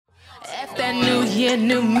New year,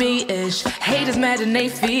 new me-ish. Haters mad and they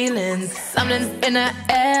feelings. Something's in the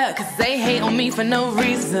air, cause they hate on me for no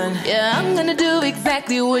reason. Yeah, I'm gonna do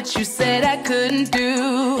exactly what you said I couldn't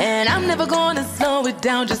do. And I'm never gonna slow it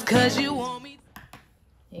down just cause you want me.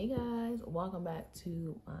 Hey guys, welcome back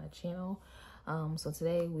to my channel. So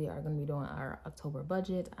today we are gonna be doing our October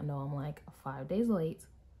budget. I know I'm like 5 days late,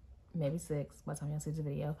 maybe 6 by the time y'all see the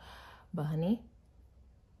video. But honey,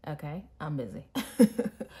 okay, I'm busy.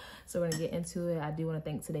 So we're gonna get into it. I do want to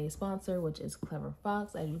thank today's sponsor, which is Clever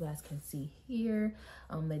Fox. As you guys can see here,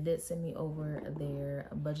 they did send me over their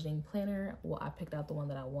budgeting planner. Well, I picked out the one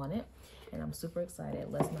that I wanted, and I'm super excited.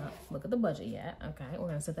 Let's not look at the budget yet. Okay, we're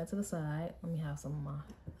gonna set that to the side. Let me have some of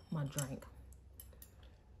my drink.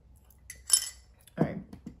 All right,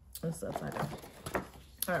 let's upside down. All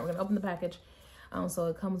right, we're gonna open the package. So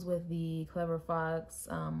it comes with the Clever Fox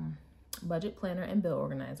budget planner and bill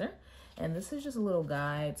organizer. And this is just a little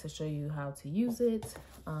guide to show you how to use it,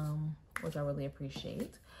 which I really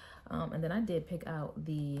appreciate. And then I did pick out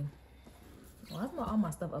well, I have all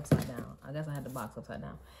my stuff upside down. I guess I had the box upside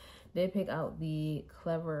down. Did pick out the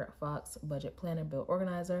Clever Fox budget planner bill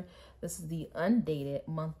organizer. This is the undated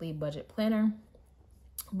monthly budget planner.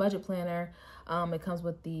 It comes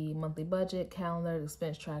with the monthly budget, calendar,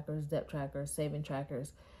 expense trackers, debt trackers, saving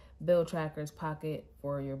trackers, bill trackers, pocket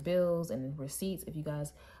for your bills, and receipts. If you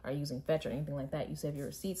guys are using Fetch or anything like that, you save your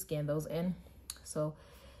receipts, scan those in. So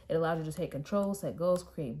it allows you to take control, set goals,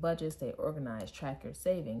 create budgets, stay organized, track your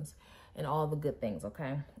savings, and all the good things,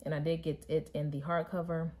 okay? And I did get it in the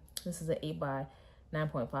hardcover. This is an 8 by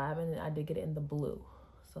 9.5, and I did get it in the blue.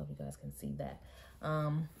 So if you guys can see that.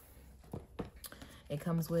 It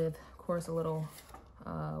comes with, of course, a little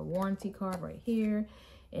warranty card right here,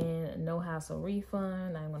 and no hassle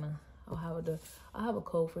refund. I'll have a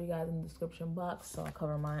code for you guys in the description box, so I'll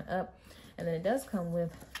cover mine up. And then it does come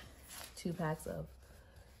with 2 packs of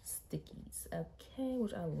stickies, okay,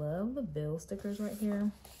 which I love the bill stickers right here.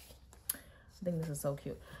 I think this is so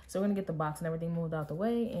cute. So we're gonna get the box and everything moved out the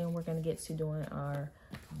way, and we're gonna get to doing our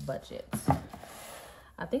budget.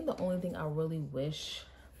 I think the only thing I really wish,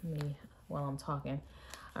 while I'm talking,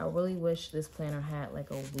 I really wish this planner had like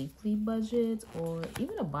a weekly budget or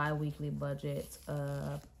even a bi-weekly budget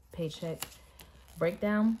paycheck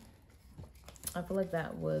breakdown. I feel like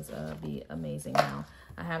that would be amazing. Now,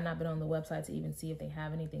 I have not been on the website to even see if they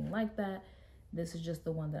have anything like that. This is just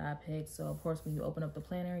the one that I picked. So of course, when you open up the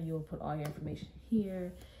planner, you'll put all your information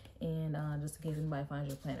here, and just in case anybody finds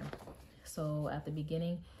your planner. So at the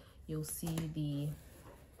beginning, you'll see let me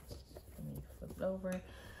flip it over.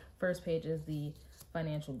 First page is the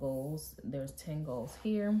financial goals. There's 10 goals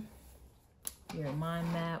here. Your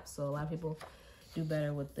mind map. So a lot of people do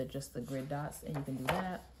better with just the grid dots, and you can do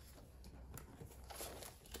that.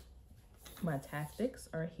 My tactics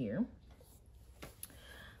are here.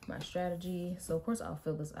 My strategy. So of course I'll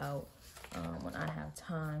fill this out when I have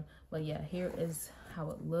time. But yeah, here is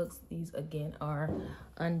how it looks. These again are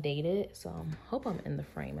undated. So I hope I'm in the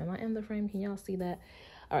frame. Am I in the frame? Can y'all see that?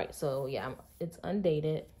 All right, so yeah, it's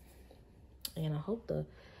undated. And I hope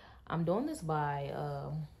I'm doing this by,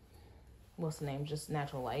 what's the name? Just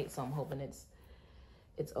natural light. So I'm hoping it's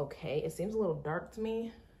okay. It seems a little dark to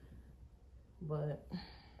me, but I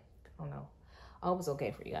don't know. I hope it's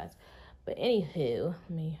okay for you guys. But anywho, let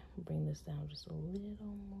me bring this down just a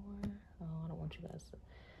little more. Oh, I don't want you guys to,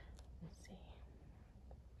 let's see.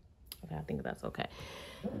 Okay, I think that's okay.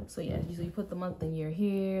 So yeah, so you put the month and year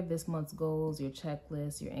here, this month's goals, your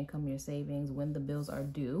checklist, your income, your savings, when the bills are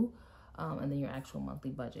due. And then your actual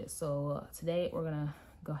monthly budget. So today we're gonna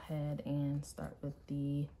go ahead and start with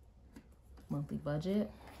the monthly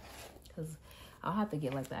budget, because I'll have to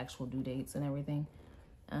get like the actual due dates and everything.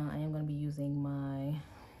 I am gonna be using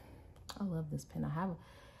I love this pen. I have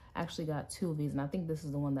actually got 2 of these, and I think this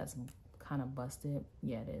is the one that's kind of busted.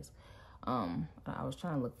 Yeah, it is. I was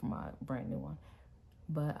trying to look for my brand new one,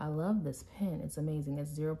 but I love this pen. It's amazing.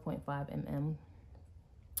 It's 0.5 mm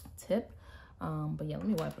tip. But yeah, let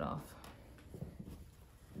me wipe it off.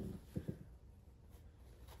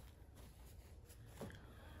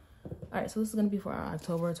 All right, so this is gonna be for our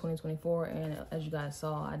October 2024, and as you guys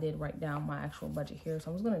saw, I did write down my actual budget here.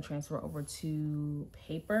 So I'm just gonna transfer over to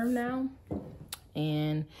paper now,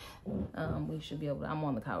 and we should be able to, I'm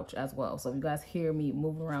on the couch as well. So if you guys hear me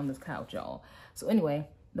moving around this couch, y'all. So anyway,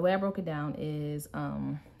 the way I broke it down is,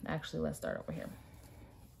 actually, let's start over here.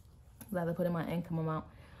 I have to put in my income amount.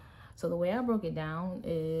 So the way I broke it down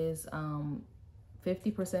is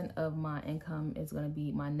 50% of my income is going to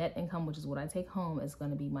be my net income, which is what I take home, is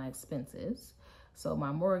going to be my expenses. So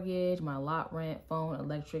my mortgage, my lot rent, phone,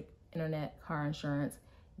 electric, internet, car insurance,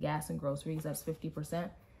 gas and groceries, that's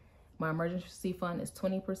 50%. My emergency fund is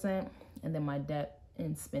 20%, and then my debt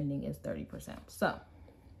and spending is 30%. So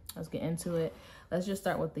let's get into it. Let's just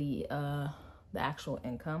start with the actual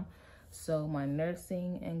income. So my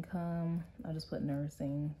nursing income, I'll just put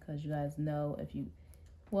nursing because you guys know if you,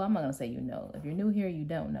 well, I'm not gonna say you know. If you're new here, you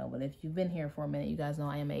don't know. But if you've been here for a minute, you guys know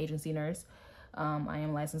I am an agency nurse. I am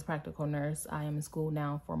a licensed practical nurse. I am in school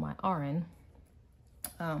now for my RN.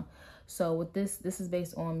 So with this is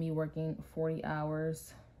based on me working 40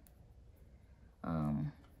 hours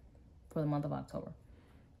for the month of October.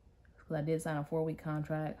 Because I did sign a 4-week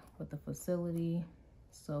contract with the facility.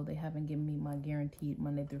 So they haven't given me my guaranteed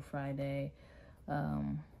Monday through Friday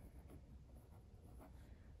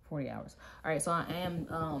 40 hours. All right, so I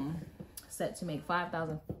am set to make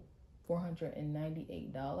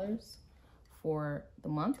 $5,498 for the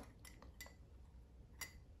month.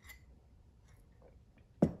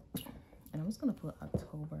 And I'm just gonna put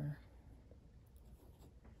October.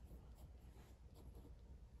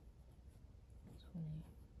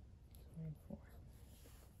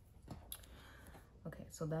 Okay,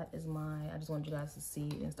 so that is I just want you guys to see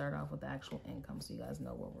and start off with the actual income so you guys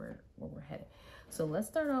know where we're headed. So let's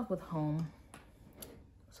start off with home.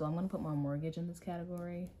 So I'm gonna put my mortgage in this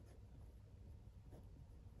category.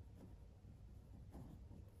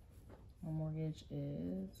 My mortgage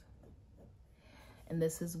is, and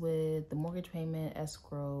this is with the mortgage payment,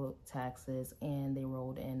 escrow, taxes, and they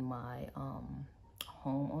rolled in my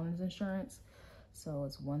homeowner's insurance. So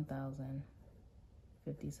it's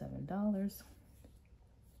 $1,057.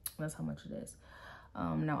 That's how much it is.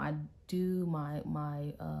 Now I do my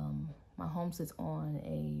home sits on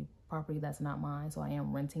a property that's not mine, so I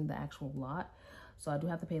am renting the actual lot. So I do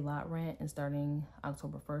have to pay lot rent, and starting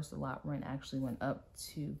October 1st, the lot rent actually went up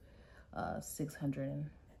to $609.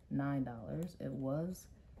 It was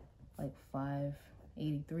like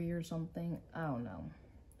 $583 or something. I don't know.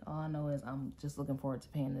 All I know is I'm just looking forward to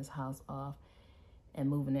paying this house off and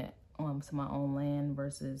moving it to my own land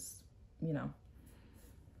versus, you know,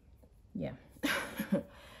 yeah.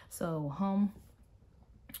 So home,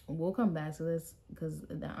 we'll come back to this because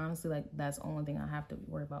honestly, like, that's the only thing I have to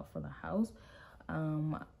worry about for the house.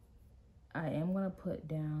 I am gonna put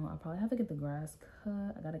down, I probably have to get the grass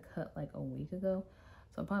cut. I got it cut like a week ago,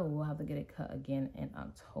 so I probably will have to get it cut again in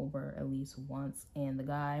October at least once. And the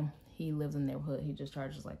guy, he lives in the neighborhood, he just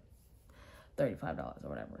charges like $35 or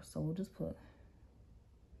whatever. So we'll just put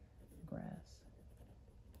grass.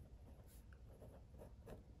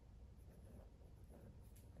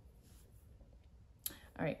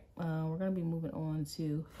 All right, we're gonna be moving on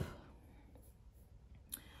to,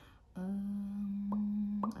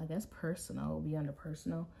 I guess personal will be under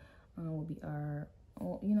personal. Will be our,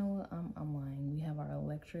 oh, you know what? I'm lying. We have our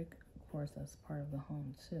electric. Of course, that's part of the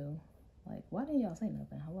home too. Like, why didn't y'all say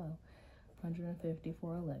nothing? Hello, $150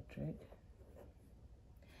 for electric.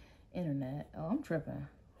 Internet. Oh, I'm tripping.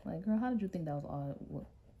 Like, girl, how did you think that was all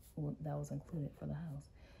what that was included for the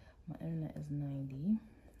house? My internet is $90.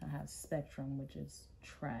 I have Spectrum, which is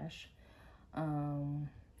trash.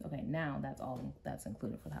 Okay, now that's all that's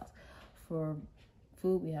included for the house. For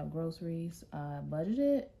food, we have groceries.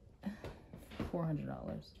 Budgeted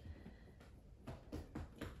 $400.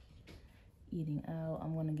 Eating out,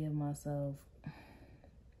 I'm gonna give myself,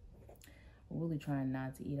 really trying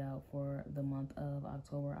not to eat out for the month of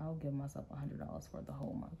October. I'll give myself $100 for the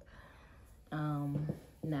whole month.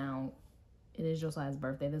 Now, it is Josiah's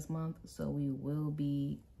birthday this month, so we will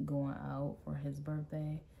be going out for his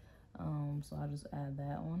birthday. So I'll just add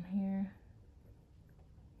that on here.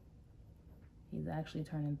 He's actually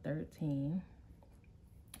turning 13.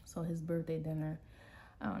 So his birthday dinner,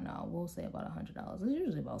 I don't know, we'll say about $100. It's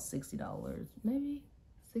usually about $60, maybe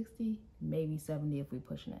 60, maybe 70 if we're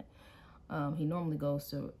pushing it. He normally goes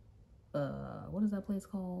to, what is that place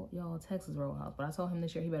called? Y'all, Texas Roadhouse. But I told him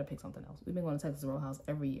this year he better pick something else. We've been going to Texas Roadhouse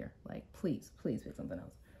every year. Like, please pick something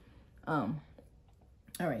else. All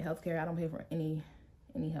right, healthcare. I don't pay for any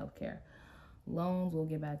healthcare. Loans, we'll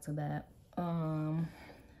get back to that.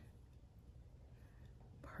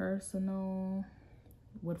 Personal,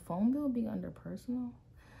 would phone bill be under personal?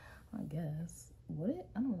 I guess. Would it?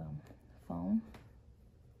 I don't know. Phone.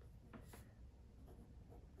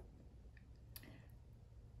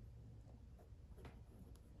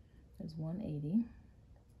 Is $180.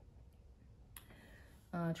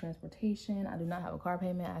 Transportation, I do not have a car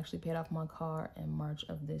payment. I actually paid off my car in March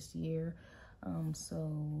of this year.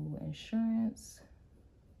 So insurance,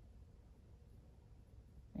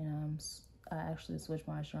 and I actually switched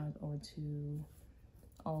my insurance over to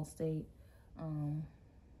Allstate. $90.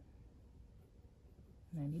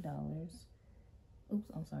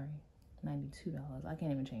 Oops, I'm sorry, $92. I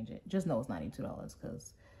can't even change it. Just know it's $92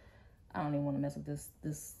 because I don't even want to mess with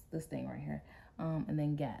this thing right here. And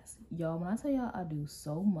then gas. Y'all, when I tell y'all I do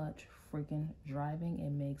so much freaking driving,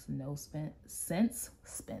 it makes no sense.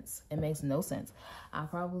 It makes no sense. I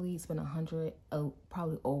probably spend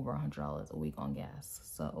probably over $100 a week on gas.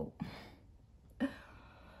 So,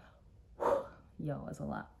 yo, it's a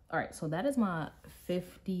lot. All right, so that is my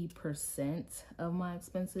 50% of my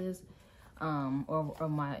expenses, or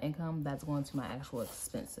my income that's going to my actual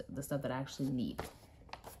expenses, the stuff that I actually need.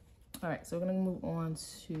 All right, so we're gonna move on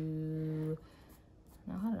to,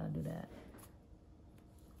 now how did I do that?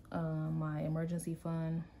 My emergency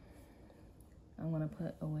fund. I'm gonna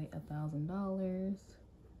put away $1,000.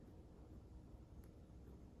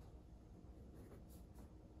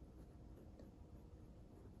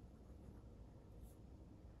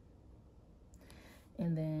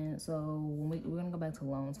 And then, so when we're gonna go back to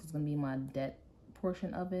loans, it's gonna be my debt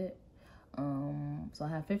portion of it. So I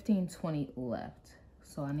have $15.20 left.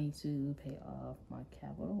 So I need to pay off my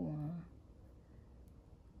Capital One.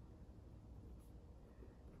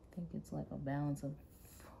 I think it's like a balance of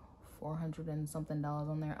 $400 and something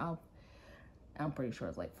on there. I'm pretty sure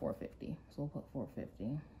it's like $450. So we'll put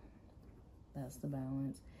 $450. That's the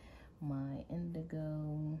balance. My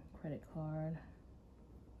Indigo credit card,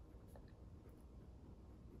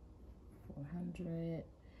 $400.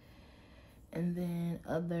 And then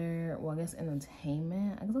other, well, I guess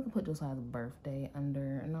entertainment. I guess I could put Josiah's birthday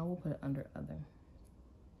under, and I will put it under other.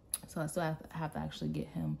 So I still have to actually get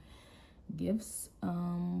him gifts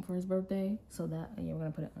for his birthday. So that, yeah, we're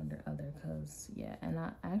gonna put it under other, cause yeah. And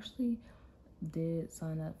I actually did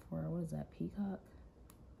sign up for, what is that, Peacock?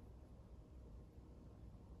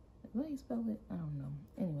 What do you spell it? I don't know.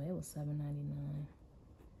 Anyway, it was $7.99.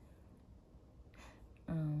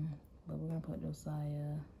 But we're gonna put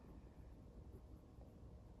Josiah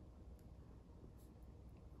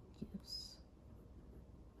gifts.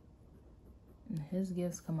 And his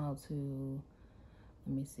gifts come out to,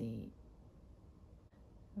 let me see,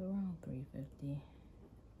 around $350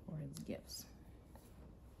 for his gifts.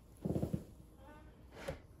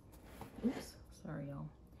 Oops, sorry y'all.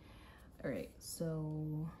 All right,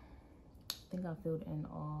 so I think I filled in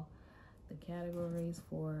all the categories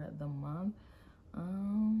for the month.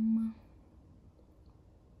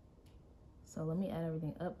 So let me add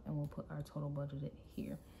everything up and we'll put our total budgeted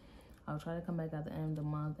here. I'll try to come back at the end of the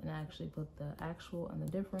month and actually put the actual and the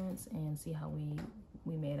difference and see how we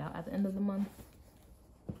made out at the end of the month.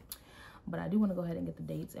 But I do want to go ahead and get the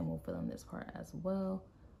dates and we'll fill in this part as well.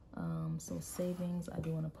 So savings, I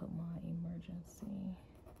do want to put my emergency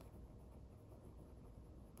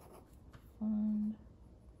fund.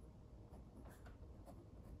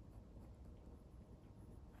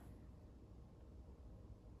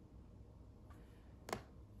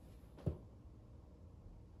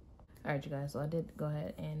 All right, you guys, so I did go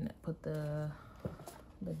ahead and put the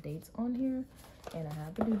dates on here, and I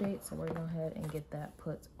have the due date, so we're gonna go ahead and get that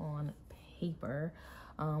put on paper.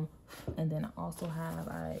 And then I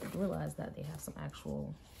realized that they have some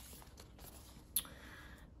actual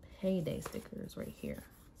payday stickers right here,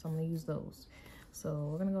 so I'm gonna use those. So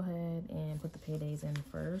we're gonna go ahead and put the paydays in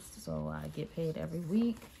first, so I get paid every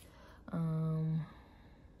week. So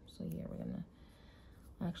yeah, we're gonna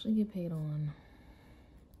actually get paid on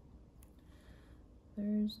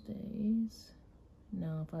Thursdays.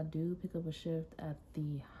 Now, if I do pick up a shift at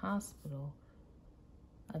the hospital,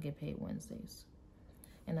 I get paid Wednesdays.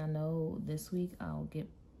 And I know this week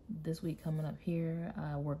coming up here,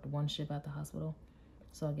 I worked one shift at the hospital,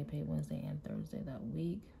 so I get paid Wednesday and Thursday that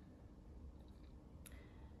week.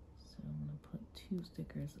 So I'm gonna put 2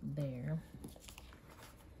 stickers there.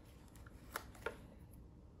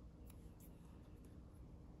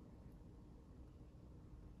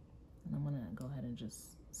 And I'm gonna go ahead and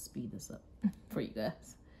just speed this up for you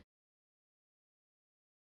guys.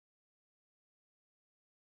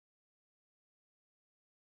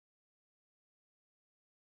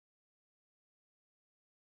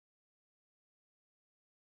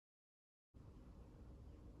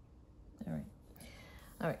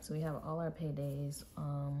 All right, so we have all our paydays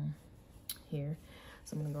here.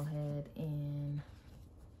 So I'm gonna go ahead and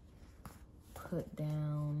put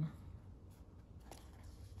down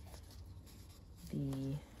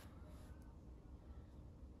the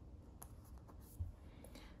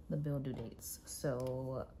bill due dates.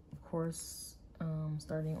 So of course,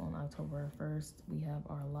 starting on October 1st, we have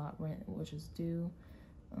our lot rent, which is due.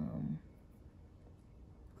 And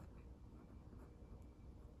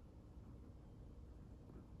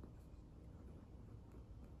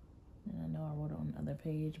I know I wrote it on the other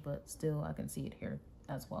page, but still I can see it here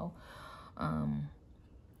as well. And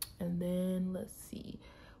then let's see,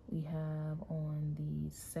 We have on the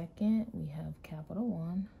 2nd, we have Capital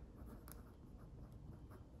One.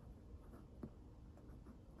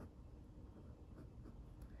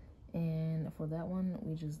 And for that one,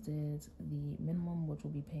 we just did the minimum, which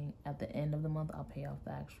will be paying at the end of the month. I'll pay off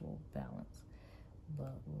the actual balance,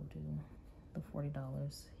 but we'll do the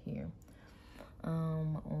 $40 here.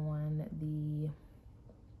 On the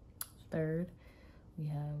 3rd, we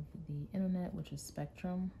have the internet, which is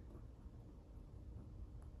Spectrum.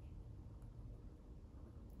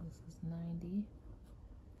 This is $90.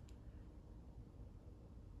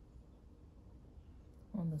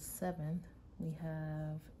 On the 7th, we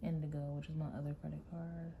have Indigo, which is my other credit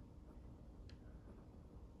card.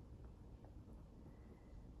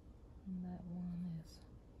 And that one is,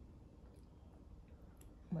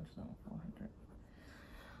 how much is that? 400.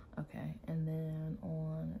 Okay, and then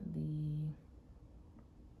on the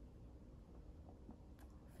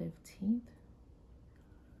 15th,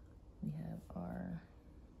 we have our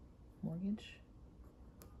mortgage.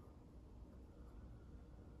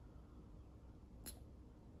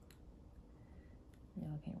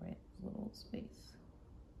 Y'all can't write this little space.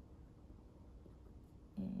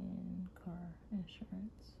 And car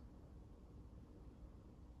insurance.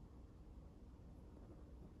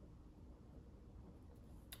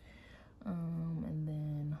 And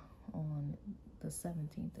then on the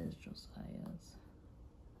 17th is Josiah's.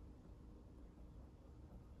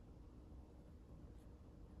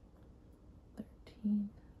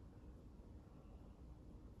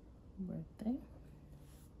 Birthday.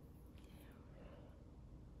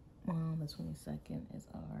 The 22nd is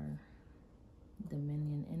our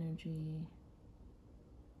Dominion Energy,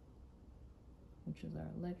 which is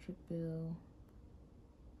our electric bill.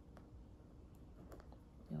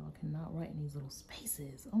 Y'all cannot write in these little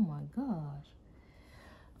spaces. Oh my gosh.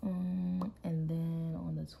 And then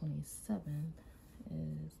on the 27th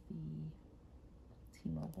is the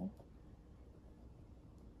T-Mobile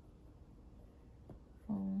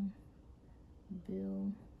phone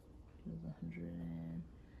bill, which is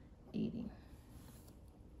 $180.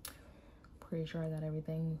 Pretty sure I got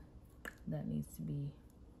everything that needs to be.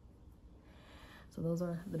 So those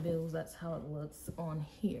are the bills. That's how it looks on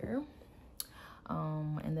here.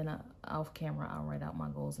 And then off camera, I'll write out my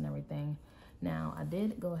goals and everything. Now, I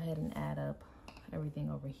did go ahead and add up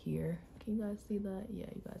everything over here. Can you guys see that? Yeah,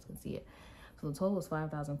 you guys can see it. So the total is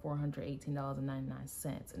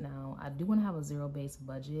 $5,418.99. Now, I do want to have a zero-based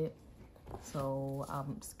budget. So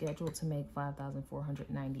I'm scheduled to make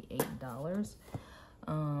 $5,498.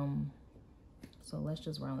 So let's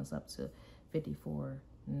just round this up to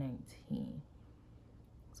 $5,419.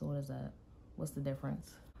 So what is that? What's the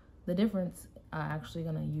difference? The difference, I'm actually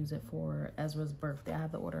gonna use it for Ezra's birthday. I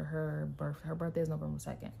have to order her birthday is November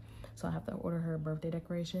 2nd. So I have to order her birthday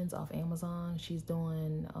decorations off Amazon. She's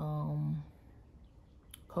doing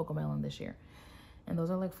CoComelon this year. And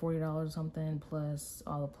those are like $40 or something, plus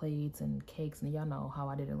all the plates and cakes. And y'all know how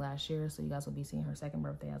I did it last year. So you guys will be seeing her second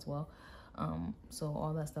birthday as well. So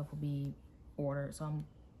all that stuff will be ordered. So I'm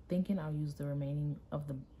thinking I'll use the remainder of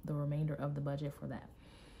the budget for that.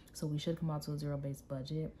 So we should come out to a zero-based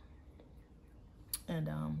budget. And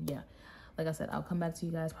yeah, like I said, I'll come back to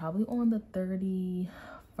you guys probably on the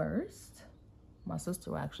 31st. My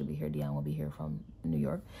sister will actually be here. Dion will be here from New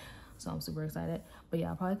York. So I'm super excited. But yeah,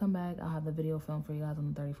 I'll probably come back. I'll have the video filmed for you guys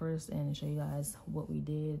on the 31st and show you guys what we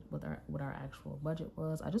did, what our actual budget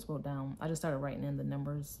was. I just started writing in the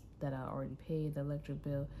numbers that I already paid, the electric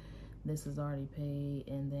bill. This is already paid.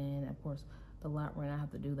 And then of course the lot rent, I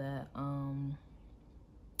have to do that.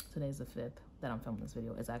 Today's the 5th that I'm filming this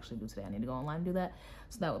video. It's actually due today. I need to go online and do that.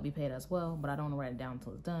 So that would be paid as well, but I don't want to write it down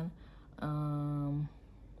until it's done.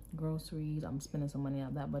 Groceries, I'm spending some money out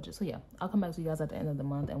of that budget. So yeah, I'll come back to you guys at the end of the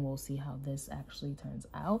month and we'll see how this actually turns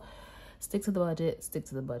out. Stick to the budget, stick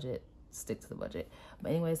to the budget, stick to the budget.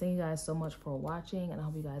 But anyways, thank you guys so much for watching, and I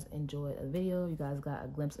hope you guys enjoyed the video. You guys got a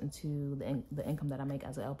glimpse into the income that I make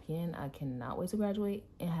as an LPN. I cannot wait to graduate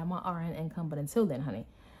and have my RN income. But until then, honey,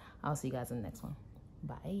 I'll see you guys in the next one.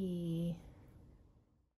 Bye.